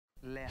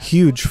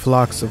Huge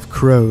flocks of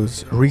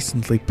crows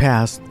recently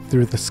passed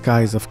through the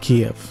skies of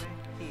Kiev.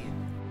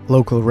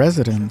 Local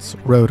residents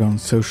wrote on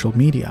social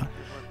media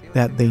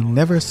that they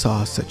never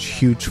saw such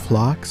huge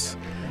flocks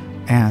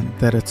and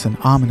that it's an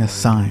ominous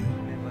sign.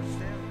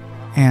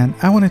 And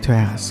I wanted to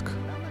ask,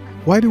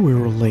 why do we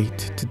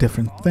relate to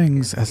different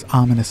things as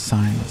ominous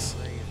signs?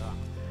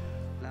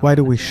 Why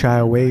do we shy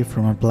away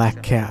from a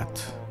black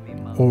cat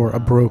or a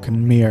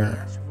broken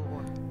mirror?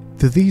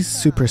 Do these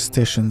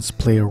superstitions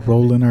play a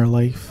role in our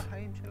life?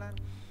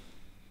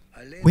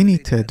 We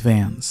need to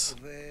advance.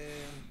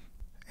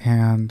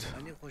 And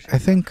I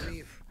think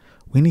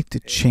we need to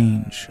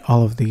change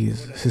all of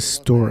these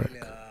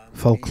historic,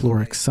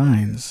 folkloric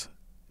signs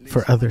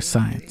for other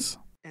signs.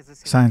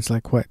 Signs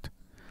like what?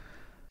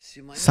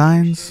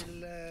 Signs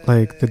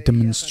like the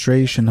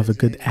demonstration of a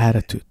good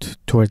attitude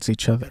towards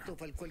each other.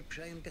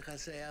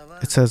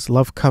 It says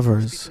love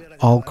covers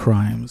all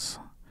crimes.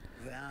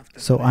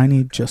 So I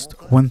need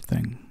just one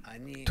thing,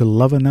 to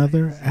love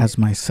another as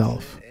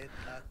myself.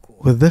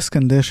 With this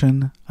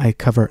condition, I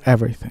cover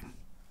everything.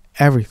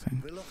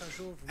 Everything.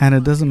 And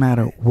it doesn't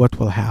matter what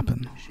will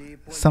happen.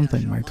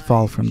 Something might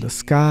fall from the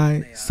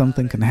sky,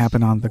 something can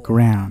happen on the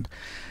ground.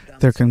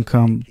 There can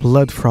come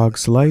blood,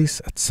 frogs,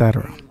 lice,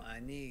 etc.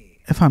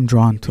 If I'm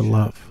drawn to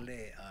love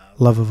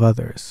of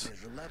others,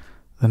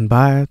 then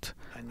by it,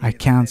 I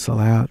cancel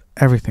out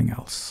everything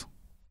else.